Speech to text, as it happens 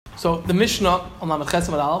So the Mishnah on Lamed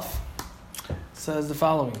Chesed Aleph says the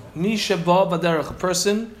following: Mi sheba b'derech, a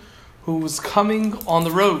person who was coming on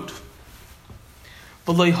the road,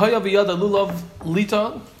 v'lo haya b'yad lulav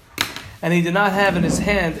lita, and he did not have in his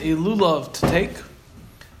hand a lulav to take.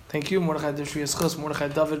 Thank you, Mordechai Dishri Eschus, Mordechai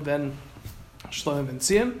David ben Shlomo ben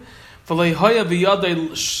Tzim. V'lo haya b'yad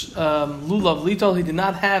lulav lita, he did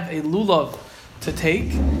not have a lulav to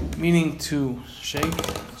take, meaning to shake,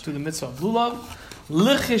 to the mitzvah of lulav. When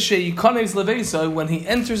he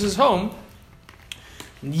enters his home,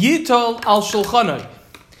 Yitol al shulchanai,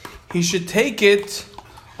 he should take it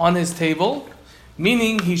on his table,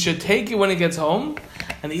 meaning he should take it when he gets home,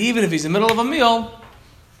 and even if he's in the middle of a meal,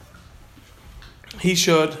 he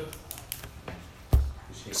should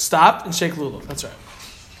stop and shake lulav. That's right.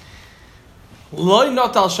 Loi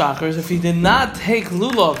not al shachar, if he did not take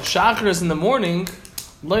lulav, shachar is in the morning.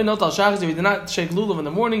 Loi not al shachar, if he did not shake lulav in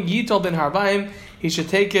the morning, Yitol ben harbaim, he should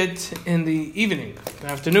take it in the evening, the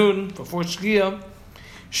afternoon, before Shkia.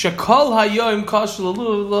 Shakol hayoim kosher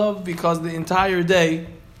lulav, because the entire day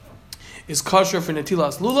is kosher for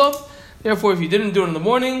netilas lulav. Therefore, if you didn't do it in the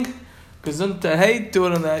morning, gesund tehei, do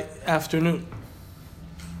it in the afternoon.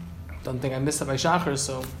 Don't think I missed it by shachar,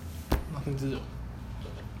 so nothing to do.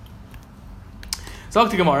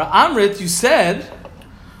 Zok to Gemara, Amrit, you said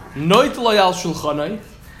noit lo al shulchanai,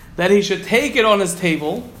 that he should take it on his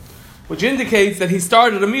table, which indicates that he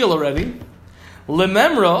started a meal already.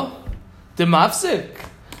 Lememra de mafsik.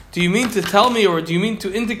 Do you mean to tell me, or do you mean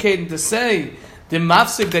to indicate and to say de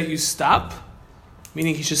mafsik, that you stop?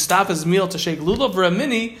 Meaning he should stop his meal to shake lulav or a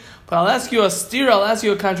mini. But I'll ask you a steer, I'll ask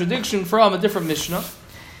you a contradiction from a different Mishnah.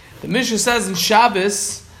 The Mishnah says in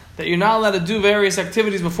Shabbos that you're not allowed to do various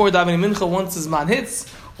activities before davening mincha once the zman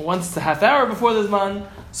hits, or once it's a half hour before the zman.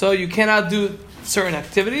 So you cannot do certain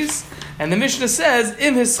activities. And the Mishnah says,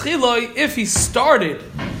 im hischiloi, if he started,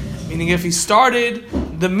 meaning if he started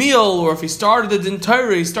the meal, or if he started the din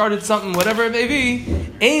Torah, he started something, whatever it may be,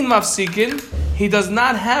 ein mafsikin, he does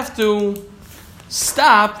not have to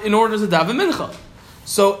stop in order to daven mincha.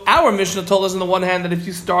 So our Mishnah told us on the one hand that if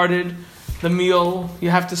you started the meal,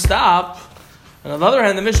 you have to stop. And on the other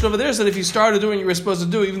hand, the Mishnah over there said if you started doing what you were supposed to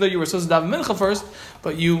do, even though you were supposed to daven mincha first,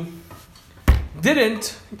 but you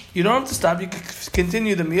didn't, you don't have to stop, you can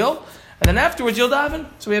continue the meal, and then afterwards you'll daven.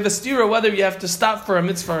 So we have a stira whether you have to stop for a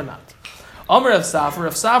mitzvah or not. Omer Rav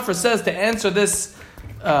Safra says to answer this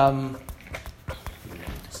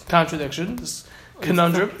contradiction, this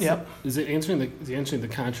conundrum. Yep. Is it answering the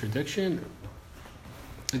contradiction?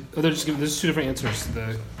 Or there's two different answers.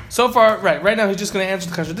 So far, right now he's just going to answer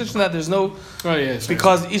the contradiction that there's no. Oh yeah. Sorry.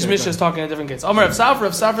 Because each Mishnah is talking in a different case. Omer Rav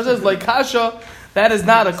Safra says like kasha, that is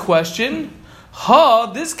not a question.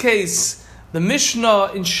 This case, the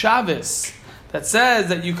Mishnah in Shabbos that says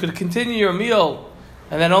that you could continue your meal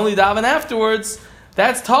and then only daven afterwards,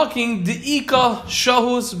 that's talking de'ika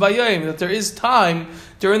shahus bayayim, that there is time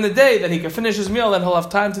during the day that he can finish his meal and he'll have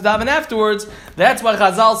time to daven afterwards. That's why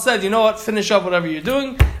Chazal said, you know what, finish up whatever you're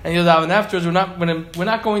doing and you'll daven afterwards. We're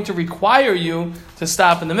not going to require you to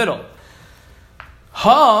stop in the middle.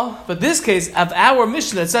 But this case, of our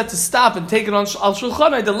Mishnah that said to stop and take it on al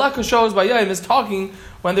shulchanai, the laka shahus bayayim is talking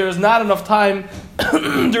when there is not enough time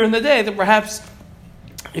during the day that perhaps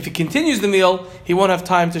if he continues the meal, he won't have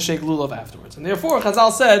time to shake lulav afterwards. And therefore,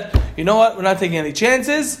 Chazal said, you know what, we're not taking any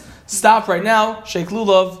chances. Stop right now, shake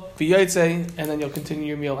lulav, v'yotze, and then you'll continue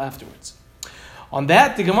your meal afterwards. On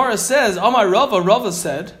that, the Gemara says, Amar Rava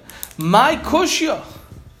said, my kushya.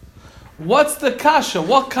 What's the kasha?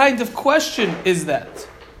 What kind of question is that?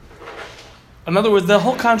 In other words, the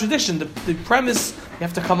whole contradiction, the premise, you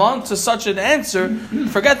have to come on to such an answer,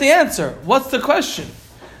 forget the answer. What's the question?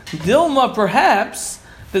 Dilma, perhaps,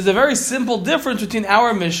 there's a very simple difference between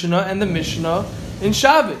our Mishnah and the Mishnah in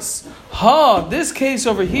Shabbos. This case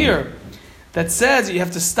over here that says you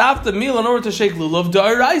have to stop the meal in order to shake lulav,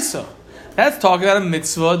 da'iraisa. That's talking about a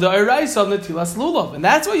mitzvah, da'iraisa, netilas lulav. And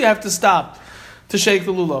that's why you have to stop to shake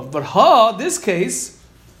the lulav. But this case,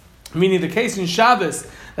 meaning the case in Shabbos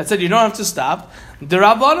that said you don't have to stop,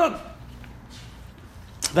 d'Rabbanan.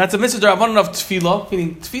 That's a mitzvah d'Rabbanan of tefillah,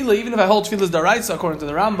 meaning tefillah, even if I hold tefillah as da'iraisa according to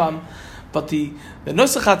the Rambam, but the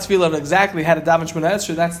nusachat tefillah exactly had a daven Shemona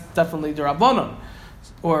Esrei, that's definitely d'Rabbanan.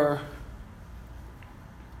 Or,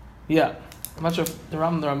 yeah, I'm not sure if the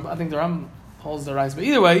Ram I think the Ram holds the rise, but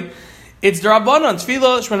either way, it's d'Rabbanan.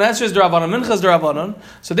 Tefillah, Shemona Esrei is d'Rabbanan, Mincha is d'Rabbanan.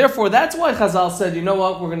 So therefore, that's why Chazal said, you know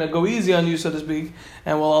what, we're going to go easy on you, so to speak,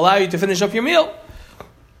 and we'll allow you to finish up your meal.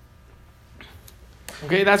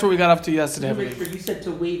 Okay, that's where we got up to yesterday. You said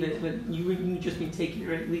to waive it, but you just mean taking it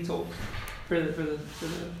right, little for the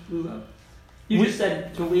lulav. You just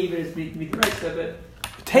said to waive it as the right, but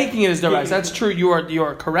taking it is daraisa. That's true. You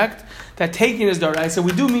are correct. That taking it is daraisa.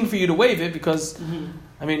 We do mean for you to waive it because,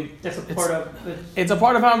 I mean, That's a part of it. it's a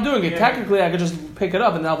part of how I'm doing it. Yeah. Technically, I could just pick it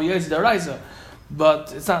up and that'll be yes daraisa,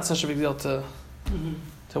 but it's not such a big deal to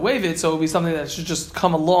waive it. So it'll be something that should just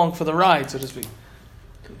come along for the ride, so to speak.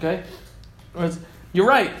 Okay, Whereas, you're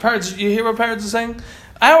right. Parents, you hear what parents are saying?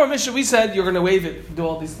 Our mission, we said you're going to waive it, do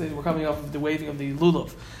all these things. We're coming off of the waiving of the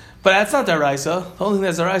lulav. But that's not daraisa. The only thing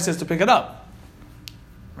that's daraisa is to pick it up.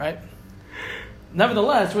 Right?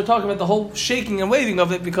 Nevertheless, we're talking about the whole shaking and waving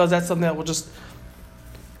of it because that's something that will just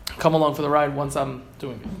come along for the ride once I'm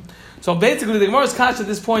doing it. So basically, the Gemara's kasha at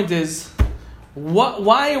this point is,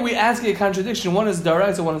 why are we asking a contradiction? One is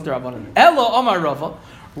daraisa, one is darabanan. Elo Amar Rava.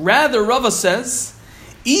 Rather, Rava says,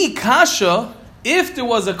 I kasha, if there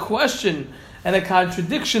was a question and a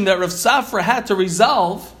contradiction that Rav Safra had to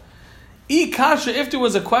resolve, I kasha, if there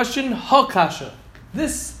was a question, ha kasha.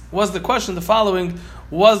 This was the question, the following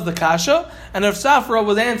was the kasha, and Rav Safra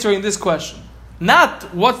was answering this question.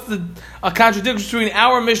 Not what's a contradiction between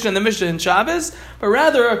our Mishnah and the Mishnah in Shabbos, but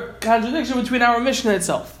rather a contradiction between our Mishnah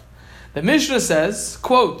itself. The Mishnah says,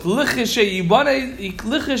 quote, when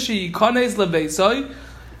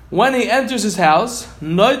he enters his house,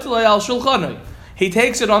 he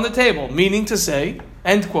takes it on the table, meaning to say,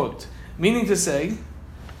 end quote, meaning to say,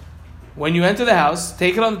 when you enter the house,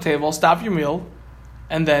 take it on the table, stop your meal,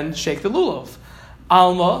 and then shake the lulav.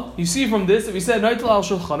 Alma, you see from this that we said,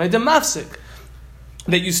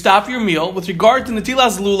 that you stop your meal, with regard to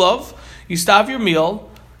Natilas lulav, you stop your meal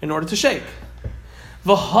in order to shake.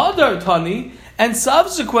 V'hadar tani, and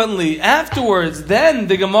subsequently, afterwards, then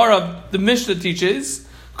the Gemara, the Mishnah teaches,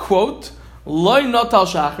 quote, loy notal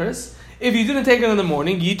shachris, if you didn't take it in the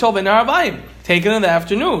morning, yitol ben arabayim, take it in the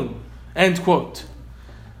afternoon, end quote.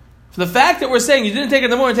 For the fact that we're saying you didn't take it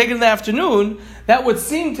in the morning, take it in the afternoon, that would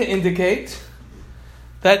seem to indicate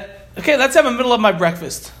that, okay, let's have a middle of my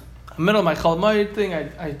breakfast. A middle of my chol hamoed thing,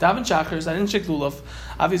 I daven shachris, I didn't shake lulav.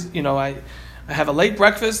 Obviously, I have a late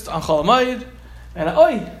breakfast on chol hamoed, and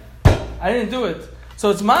I didn't do it. So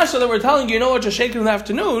it's masha that we're telling you, what, you're shaking in the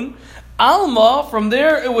afternoon. Alma, from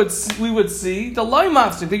there we would see the loy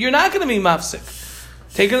mafsik, that you're not going to be mafsik.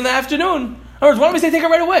 Take it in the afternoon. In other words, why don't we say take it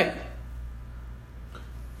right away?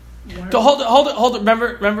 To hold it.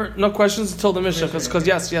 Remember, no questions until the Mishnah, because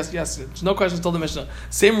yes, there's no questions until the Mishnah.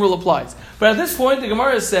 Same rule applies. But at this point, the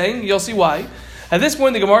Gemara is saying, you'll see why. At this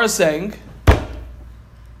point, the Gemara is saying,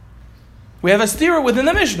 we have a stira within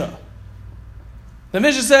the Mishnah. The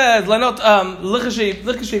Mishnah says,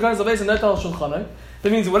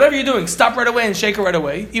 that means whatever you're doing, stop right away and shake it right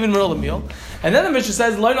away, even in the middle of the meal. And then the Mishnah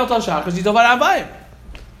says,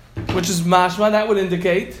 which is mashma, that would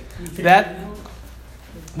indicate that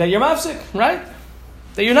you're mafsik, right?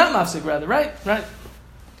 That you're not mafsik, rather, right?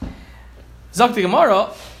 Zok the Gemara,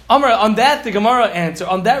 on that the Gemara answer,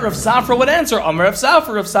 on that Rav Safra would answer, Amar Rav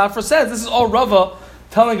Safra says, this is all Rava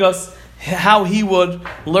telling us how he would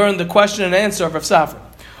learn the question and answer of Rav Safra.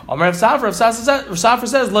 Amar Rav Safra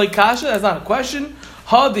says, Loi kasha, that's not a question.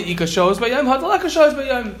 Ha the ika shows bayam, ha the leka shows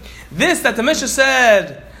bayam. This that the Mishnah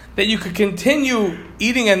said that you could continue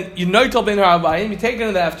eating and you noitel ben harabayim, you take it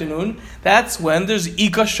in the afternoon, that's when there's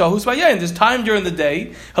ika shows bayam. There's time during the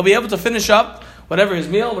day, he'll be able to finish up whatever his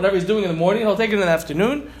meal, whatever he's doing in the morning, he'll take it in the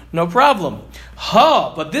afternoon, no problem.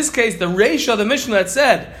 But this case, the ratio of the Mishnah that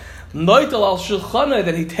said, noitel al shulchana,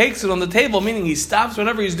 that he takes it on the table, meaning he stops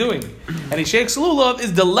whatever he's doing, and he shakes lulav,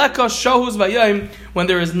 is the leka shohus bayim, when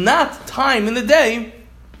there is not time in the day,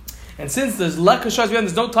 and since there's leka shohus bayim,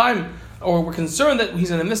 there's no time, or we're concerned that he's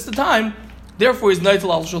going to miss the time, therefore he's noitel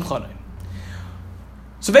al shulchana.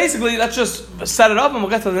 So basically, let's just set it up, and we'll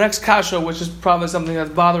get to the next kasha, which is probably something that's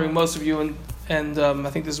bothering most of you, and I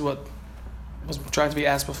think this is what was trying to be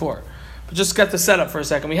asked before. But just get the setup for a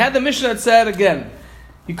second. We had the Mishnah that said, again,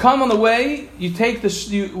 you come on the way, you take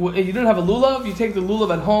you didn't have a lulav, you take the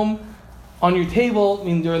lulav at home on your table,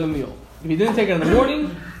 meaning during the meal. If you didn't take it in the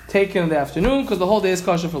morning, take it in the afternoon, because the whole day is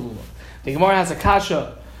kasha for lulav. The Gemara has a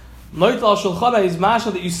kasha. Noitel al shulchana is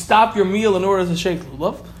masha, that you stop your meal in order to shake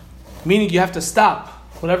lulav, meaning you have to stop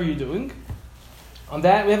whatever you're doing. On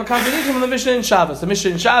that, we have a contradiction from the Mishnah in Shabbos. The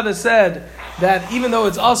Mishnah in Shabbos said that even though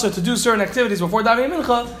it's also to do certain activities before davening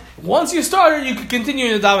mincha, once you started, you could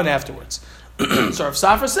continue to daven afterwards. So Rav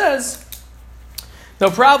Safra says,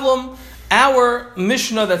 no problem. Our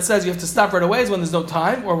Mishnah that says you have to stop right away is when there's no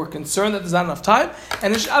time, or we're concerned that there's not enough time.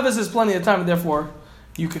 And in Shabbos there's plenty of time, and therefore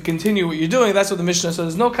you could continue what you're doing. That's what the Mishnah says.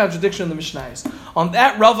 There's no contradiction in the Mishnah. On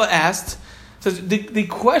that, Rava asked, So the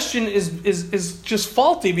question is just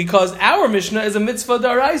faulty because our Mishnah is a mitzvah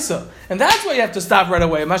d'oraisa. And that's why you have to stop right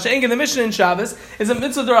away. Masha'engen, the Mishnah in Shabbos is a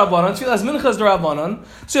mitzvah d'Rabbanan. Tfilas mincha is d'Rabbanan.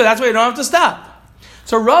 So that's why you don't have to stop.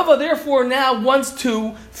 So Rava therefore now wants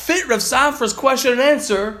to fit Rav Safra's question and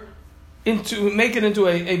answer make it into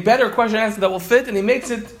a better question and answer that will fit, and he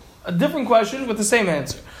makes it a different question with the same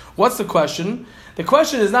answer. What's the question? The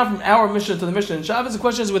question is not from our Mishnah to the Mishnah in Shabbos. The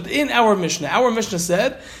question is within our Mishnah. Our Mishnah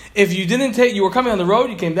said, if you didn't take, you were coming on the road,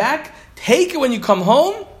 you came back, take it when you come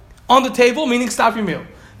home on the table, meaning stop your meal.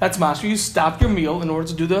 That's mashma. You stop your meal in order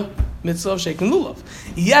to do the mitzvah of shaking lulav.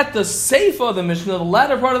 Yet the seifa of the Mishnah, the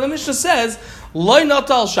latter part of the Mishnah says, loy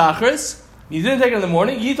natal shachris. You didn't take it in the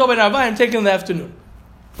morning. Yitol ben arbayim, take it in the afternoon,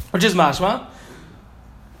 which is mashma.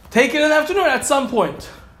 Take it in the afternoon at some point.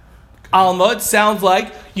 Alma, it sounds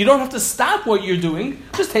like you don't have to stop what you're doing,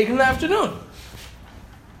 just take it in the afternoon.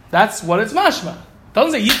 That's what it's mashma. It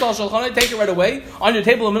doesn't say Yital Shalchanai, take it right away on your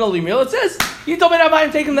table in the middle of your meal. It says Yital Ben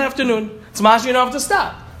Abayim, take it in the afternoon. It's mashma, you don't have to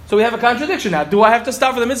stop. So we have a contradiction now. Do I have to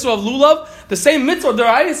stop for the mitzvah of lulav? The same mitzvah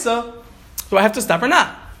d'oraisa. Do I have to stop or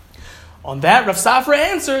not? On that, Rav Safra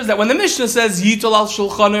answers that when the Mishnah says Yital al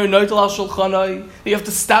Shulchanai, Noital al Shulchanai, you have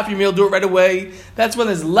to stop your meal, do it right away. That's when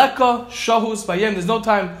there's leka shahus bayem. There's no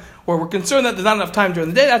time. Or we're concerned that there's not enough time during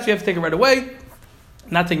the day, that's why you have to take it right away,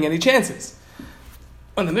 not taking any chances.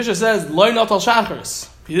 When the Mishnah says, loy not al shachris,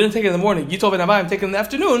 if you didn't take it in the morning, yitol ben abayim, take it in the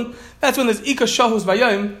afternoon, that's when there's ika shahus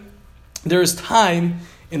bayim, there is time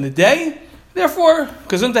in the day, therefore,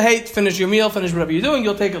 kazunta hate, finish your meal, finish whatever you're doing,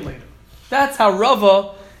 you'll take it later. That's how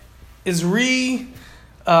Rava is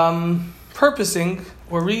purposing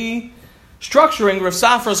or restructuring Rav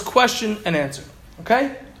Safra's question and answer.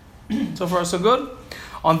 Okay? So far so good?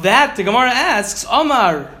 On that, the Gemara asks,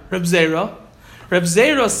 Amar Reb Zera. Reb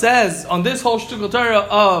Zera says, on this whole shtickle Torah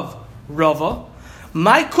of Rava,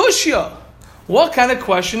 my kushya. What kind of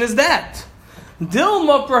question is that?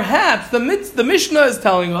 Dilma, perhaps, the Mishnah is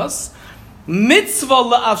telling us, mitzvah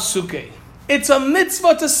la'afsuke. It's a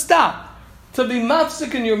mitzvah to stop, to be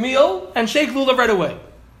mafsik in your meal and shake lulav right away.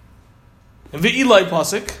 V'ilai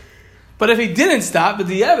pasik. But if he didn't stop, if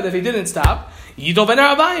he didn't stop, yidol ben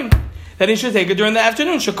arabayim. Then he should take it during the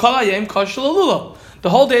afternoon. The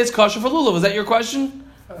whole day is kosher for lulav. Was that your question?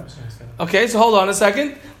 Okay, so hold on a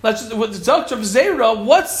second. Let's talk to Rav Zera.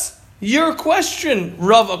 What's your question,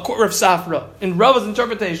 Rav Safra, in Rav's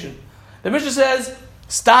interpretation? The Mishnah says,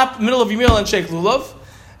 stop middle of your meal and shake lulav.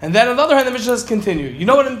 And then on the other hand, the Mishnah says, continue. You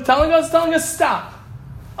know what I'm telling us? It's telling us stop.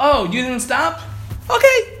 Oh, you didn't stop?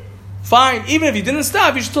 Okay, fine. Even if you didn't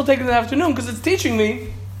stop, you should still take it in the afternoon because it's teaching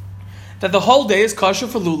me that the whole day is kosher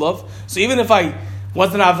for lulav. So even if I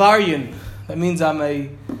was an avarian, that means I'm a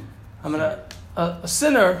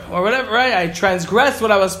sinner or whatever, right? I transgressed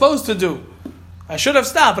what I was supposed to do. I should have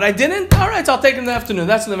stopped, but I didn't. All right, so I'll take it in the afternoon.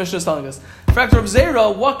 That's what the Mishnah is telling us. In fact, Rav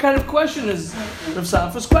Zera, what kind of question is Rav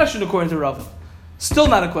Safra's question according to Rav? Still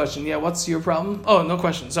not a question. Yeah, what's your problem? Oh, no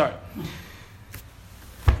question. Sorry.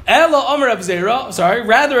 Ela Omer Rav Zera. Sorry,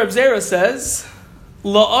 rather Rav Zera says,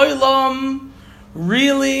 La'olam.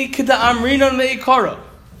 Really, Kida Amrina Meikara.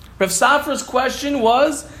 Rav Safra's question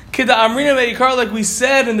was Kida Amrina Meikara, like we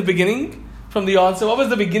said in the beginning, from the onset. What was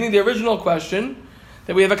the beginning, the original question?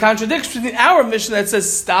 That we have a contradiction between our Mishnah that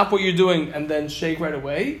says stop what you're doing and then shake right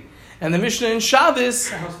away, and the Mishnah in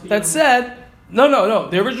Shabbos that said no.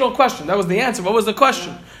 The original question, that was the answer. What was the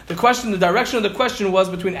question? The question, the direction of the question was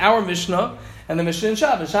between our Mishnah and the Mishnah in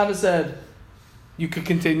Shabbos. Shabbos said you could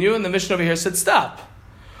continue, and the Mishnah over here said stop.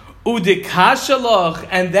 Udikashalach,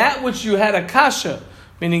 and that which you had a kasha,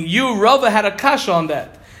 meaning you, Rava, had a kasha on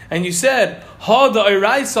that, and you said ha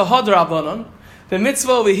da'iraisa ha d'Rabbanan. The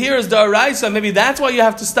mitzvah over here is da'iraisa. Maybe that's why you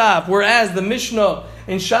have to stop. Whereas the Mishnah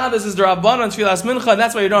in Shabbos is d'Rabbanan tfilas mincha, and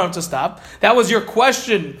that's why you don't have to stop. That was your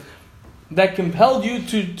question that compelled you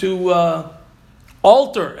to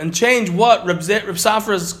alter and change what Reb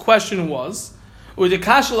Safra's question was.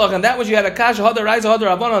 Udikashalach, and that which you had a kasha ha da'iraisa ha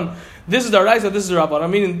d'Rabbanan. This is the Raisa, this is the Rabban. I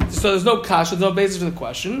mean, so there's no kasha, there's no basis for the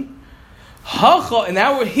question. Halcha, and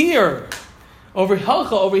now we're here. Over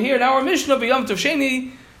here in our Mishnah, Yom Tov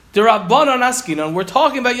Sheni, the Rabbanon Askinon. We're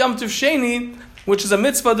talking about Yom Tov Sheni, which is a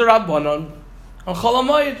mitzvah the Rabbanon. On Chol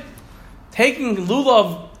HaMoed, taking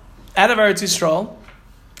lulav out of Eretz Yisrael,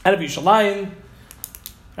 out of Yerushalayim,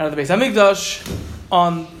 out of the Beis HaMikdash,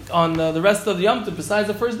 on the rest of the Yom Tov, besides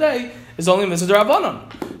the first day, is only mitzvah the Rabbanon.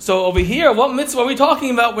 So over here, what mitzvah are we talking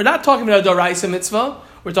about? We're not talking about a Doraisa mitzvah.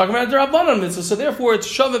 We're talking about a Rabbanon mitzvah. So therefore, it's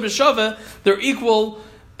Shaveh b'Shaveh. They're equal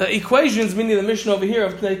equations, meaning the Mishnah over here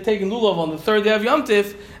of taking lulav on the third day of Yom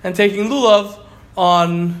Tif and taking lulav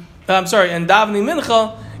and davening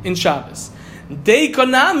mincha in Shabbos. Dei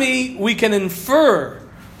konami, we can infer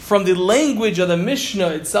from the language of the Mishnah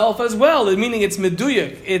itself as well, meaning it's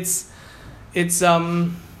meduyik, it's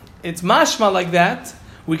mashma like that.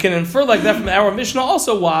 We can infer like that from our Mishnah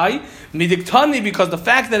also. Why? Midiktani, because the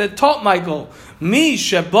fact that it taught Michael, Mi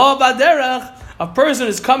sheba baderech, a person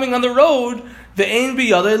is coming on the road, the ein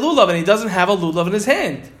biyadei lulav, and he doesn't have a lulav in his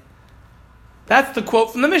hand. That's the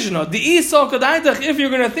quote from the Mishnah. The Isal Kadaitach, if you're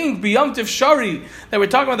going to think b'yamtiv shari, that we're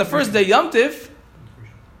talking about the first day yamtiv.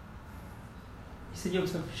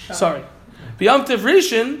 Sorry. B'yamtiv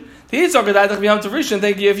rishon, the Isal Kadaitach b'yamtiv rishon,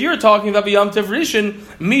 thank you. If you're talking about b'yamtiv rishon,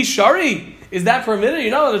 mi shari, is that permitted?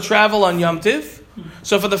 You're not allowed to travel on yamtiv.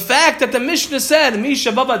 So for the fact that the Mishnah said, mi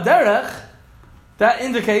shababa derech, that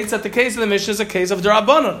indicates that the case of the Mishnah is a case of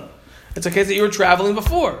Darabanan. It's a case that you were traveling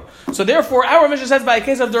before. So therefore, our Mishnah says by a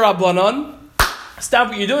case of Darabanan, stop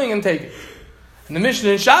what you're doing and take it. And the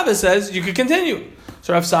Mishnah in Shabbos says you could continue.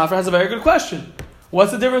 So Rav Safra has a very good question.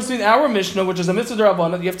 What's the difference between our Mishnah, which is a mitzvah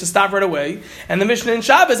Darabanan, you have to stop right away, and the Mishnah in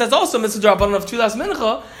Shabbos, that's also a mitzvah Darabanan of Tulas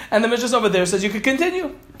Mincha, and the Mishnah over there says you could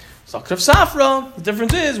continue. So Rav Safra, the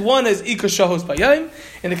difference is, one is Ika Shahos Bayayim.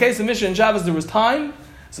 In the case of Mishnah in Shabbos, there was time,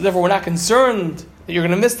 so therefore we're not concerned that you're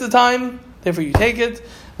going to miss the time, therefore you take it.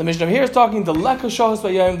 The Mishnah here is talking to Leka Shahos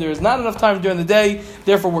Bayayim. There is not enough time during the day,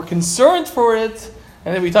 therefore we're concerned for it,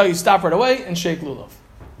 and then we tell you stop right away and shake lulav.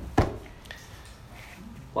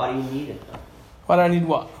 Why do you need it though? Why do I need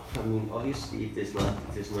what? I mean, obviously, if there's not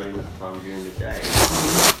enough time during the day,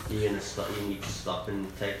 you need to stop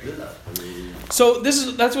and take lulav. I mean, so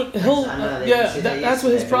that's what he'll that's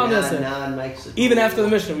what his problem is. Even after the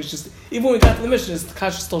Mishnah, even when we got to the Mishnah, the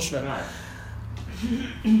kasha is still shver. Right.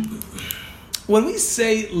 When we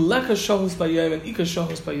say leka shahos bayayim and ika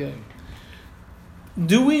shahos bayayim,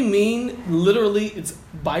 do we mean literally it's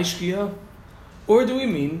by shkia, or do we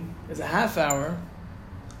mean it's a half hour?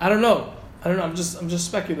 I don't know. I'm just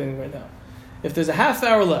speculating right now. If there's a half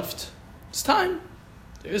hour left, it's time.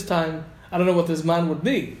 There is time. I don't know what this man would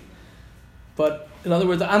be, but in other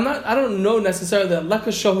words, I don't know necessarily that leka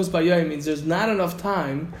shahos bayayim means there's not enough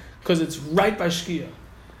time because it's right by shkia.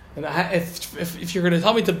 And if you're going to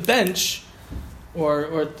tell me to bench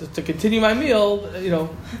or to continue my meal,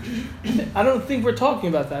 I don't think we're talking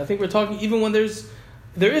about that. I think we're talking even when there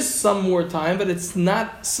is some more time, but it's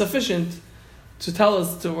not sufficient to tell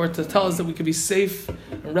us that we could be safe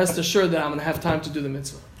and rest assured that I'm going to have time to do the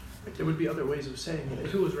mitzvah. There would be other ways of saying it.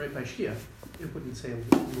 If it was right by Shkia, it wouldn't say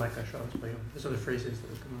like Hashem's by Yom. There's other phrases that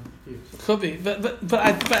would come out use. Could be, but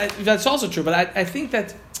that's also true. But I think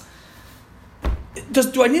that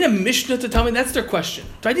do I need a Mishnah to tell me? That's their question.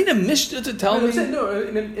 Do I need a Mishnah to tell me?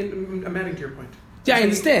 I'm adding to your point. Yeah, I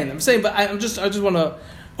understand. I'm saying, but I just want to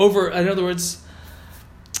in other words,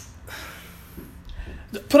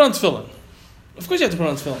 put on tefillin. Of course, you have to put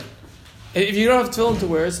on tefillin. If you don't have tefillin to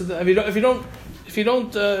wear, so if you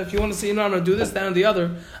want to say, I'm going to do this, that, and the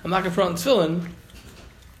other, I'm not going to put on tefillin.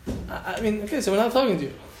 I mean, okay, so we're not talking to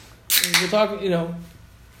you. We're talking,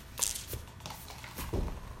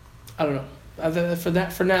 I don't know.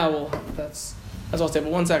 For now, that's all I'll say.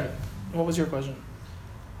 But 1 second. What was your question?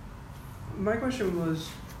 My question was,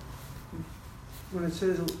 when it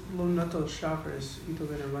says lo natal shachris ito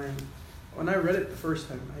v'nerayim, when I read it the first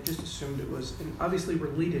time, I just assumed it was obviously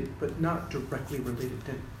related, but not directly related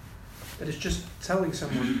din. That it's just telling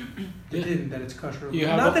someone the din that it's kosher.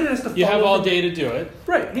 Not that it has to. You have all day to do it.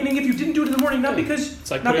 Right. Meaning, if you didn't do it in the morning, not because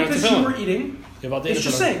you were eating. You have all day. It's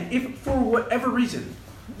just saying, if for whatever reason.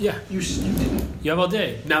 Yeah. You didn't. You have all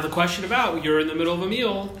day. Now the question about you're in the middle of a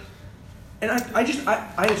meal. And I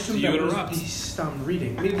assumed that was the stam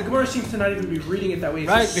reading. I mean, the Gemara seems to not even be reading it that way.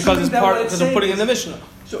 Right, because it's because I'm putting in the Mishnah.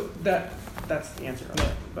 So that's the answer.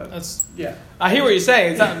 But yeah. I hear what you're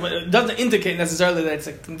saying. It doesn't indicate necessarily that it's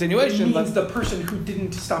a continuation. It means the person who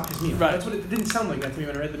didn't stop his meal. Right. That's what it didn't sound like that to me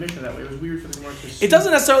when I read the Mishnah that way. It was weird for the Gemara to assume. It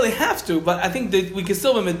doesn't necessarily have to, but I think that we can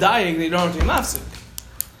still be medayik that you don't have to be mafsik.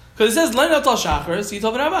 Because it says "Lein al shachar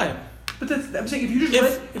yitov v'narbayim." But I'm saying if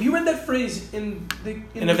you read that phrase in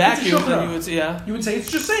a vacuum, then you would say you would say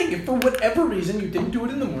it's just saying if for whatever reason you didn't do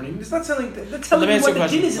it in the morning. It's not telling. That's telling you what the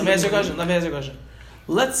din is. Let me ask you a question.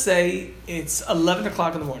 Let's say it's 11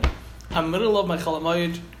 o'clock in the morning. I'm in the middle of my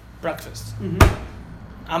chalamayid breakfast. Mm-hmm.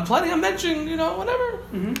 I'm planning on benching, whatever.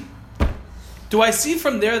 Mm-hmm. Do I see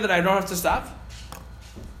from there that I don't have to stop?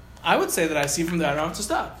 I would say that I see from there I don't have to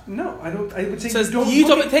stop. No, I don't. I would say you don't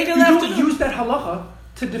use that halacha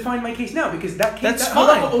to define my case now, because that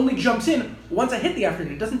halacha only jumps in once I hit the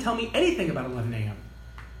afternoon. It doesn't tell me anything about 11 a.m.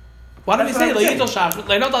 Why don't you say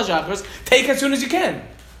take as soon as you can?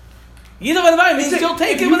 Yidov and means you'll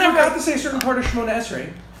take it whenever. You forgot to say a certain part of Shemona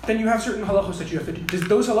Esrei. then you have certain halachos that you have to do. Does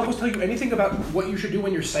those halachos tell you anything about what you should do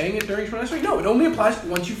when you're saying it during Shemona Esrei? No, it only applies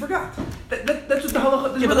once you forgot. That's what the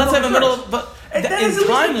halacha. Yeah, but let's have a middle. But that is in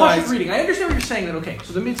time wise, reading. I understand what you're saying. That okay.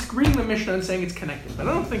 So reading the Mishnah and saying it's connected, but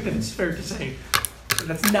I don't think that it's fair to say that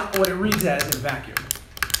that's not what it reads as in a vacuum.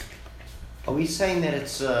 Are we saying that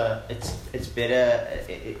it's better?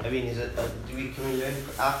 I mean, can we learn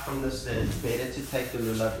out from this that it's better to take the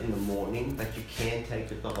lulav in the morning, but you can take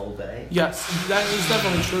it the whole day? yes, that is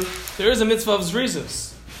definitely true. There is a mitzvah of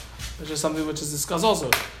zrizus, which is something which is discussed also.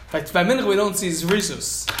 In fact, by mincha we don't see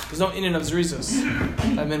zrizus. There's no inyan of zrizus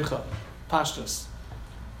by mincha, pashtus.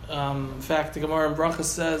 In fact, the Gemara in Bracha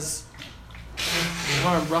says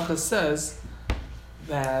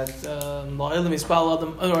that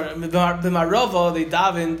b'marava they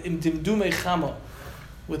davened im dimdumei chama,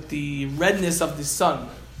 with the redness of the sun.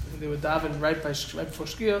 They would daven right before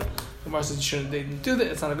Shkia. The Gemara says they didn't do that.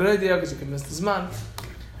 It's not a good idea because you can miss the zman.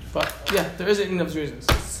 But yeah, there is an enough reasons.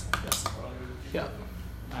 Yes. Yeah.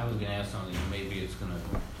 I was going to ask something. Maybe it's going to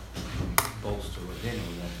bolster what Daniel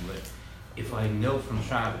was asking, but if I know from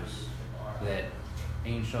Shabbos that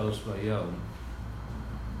Ein Shalos Bayom,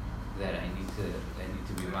 that I need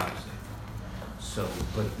to be modest. So,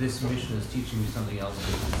 but this mission is teaching me something else.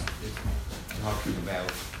 It's talking about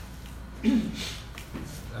what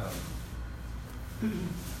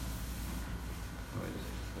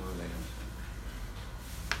was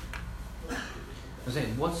I was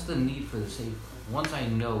saying, what's the need for the Sefer? Once I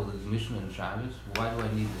know the Mishnah and Shabbos, why do I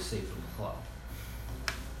need the Sefer B'Chlal?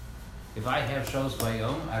 If I have Shalos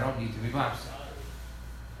Bayom, I don't need to be modest.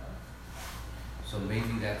 So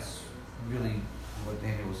maybe that's really what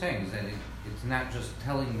Daniel was saying, is that it's not just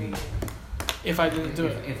telling me If I didn't do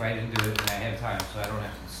it. If I didn't do it and I have time, so I don't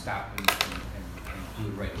have to stop and do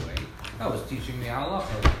it right away. No, it's teaching me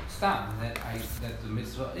halacha, stop, that the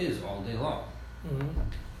mitzvah is all day long. Mm-hmm.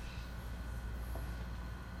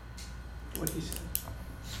 What he said.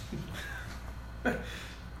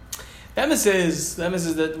 The emes is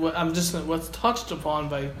that what's touched upon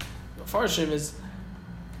by Farshim is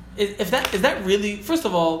that really, first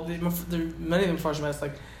of all, many of them Farshim ask,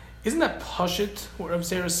 like, isn't that pashit what Reb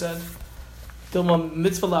Sarah said? Dilma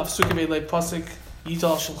mitzvah la afsuke le pasik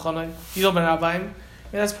yital shulchanai yital ben rabbaim.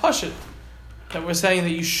 That's pashit. That we're saying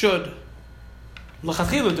that you should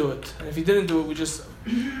l'chatchila do it, and if you didn't do it, we just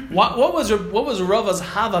what was Rava's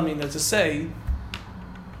havamina to say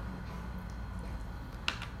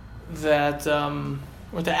that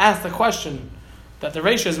or to ask the question that the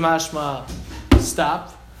Reisha is mashma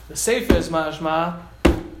stop, the Sefer is mashma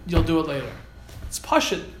you'll do it later. It's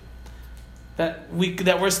pashit that we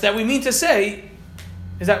mean to say.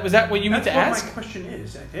 Was that what you mean to ask? That's what my question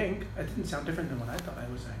is. I think it didn't sound different than what I thought I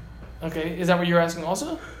was saying. Okay, is that what you're asking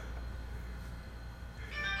also?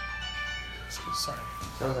 Sorry.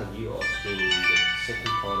 Sounds like you asking the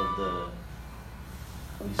second part of the.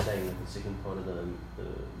 You're saying that the second part of the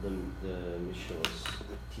Mishnah was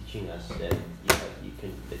teaching us that you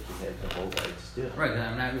have the whole day to do it. Right, and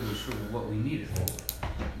I'm not really sure what we need it for.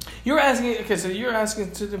 You're asking. Okay, so you're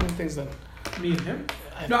asking two different things then. Me and him?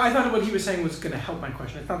 No, I thought what he was saying was going to help my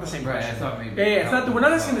question. It's not the same question. I thought maybe. Yeah, it's not. We're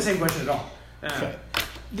not asking the same question at all. Okay.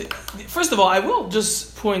 First of all, I will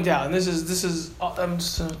just point out, and this is. I'm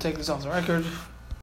just going to take this off the record.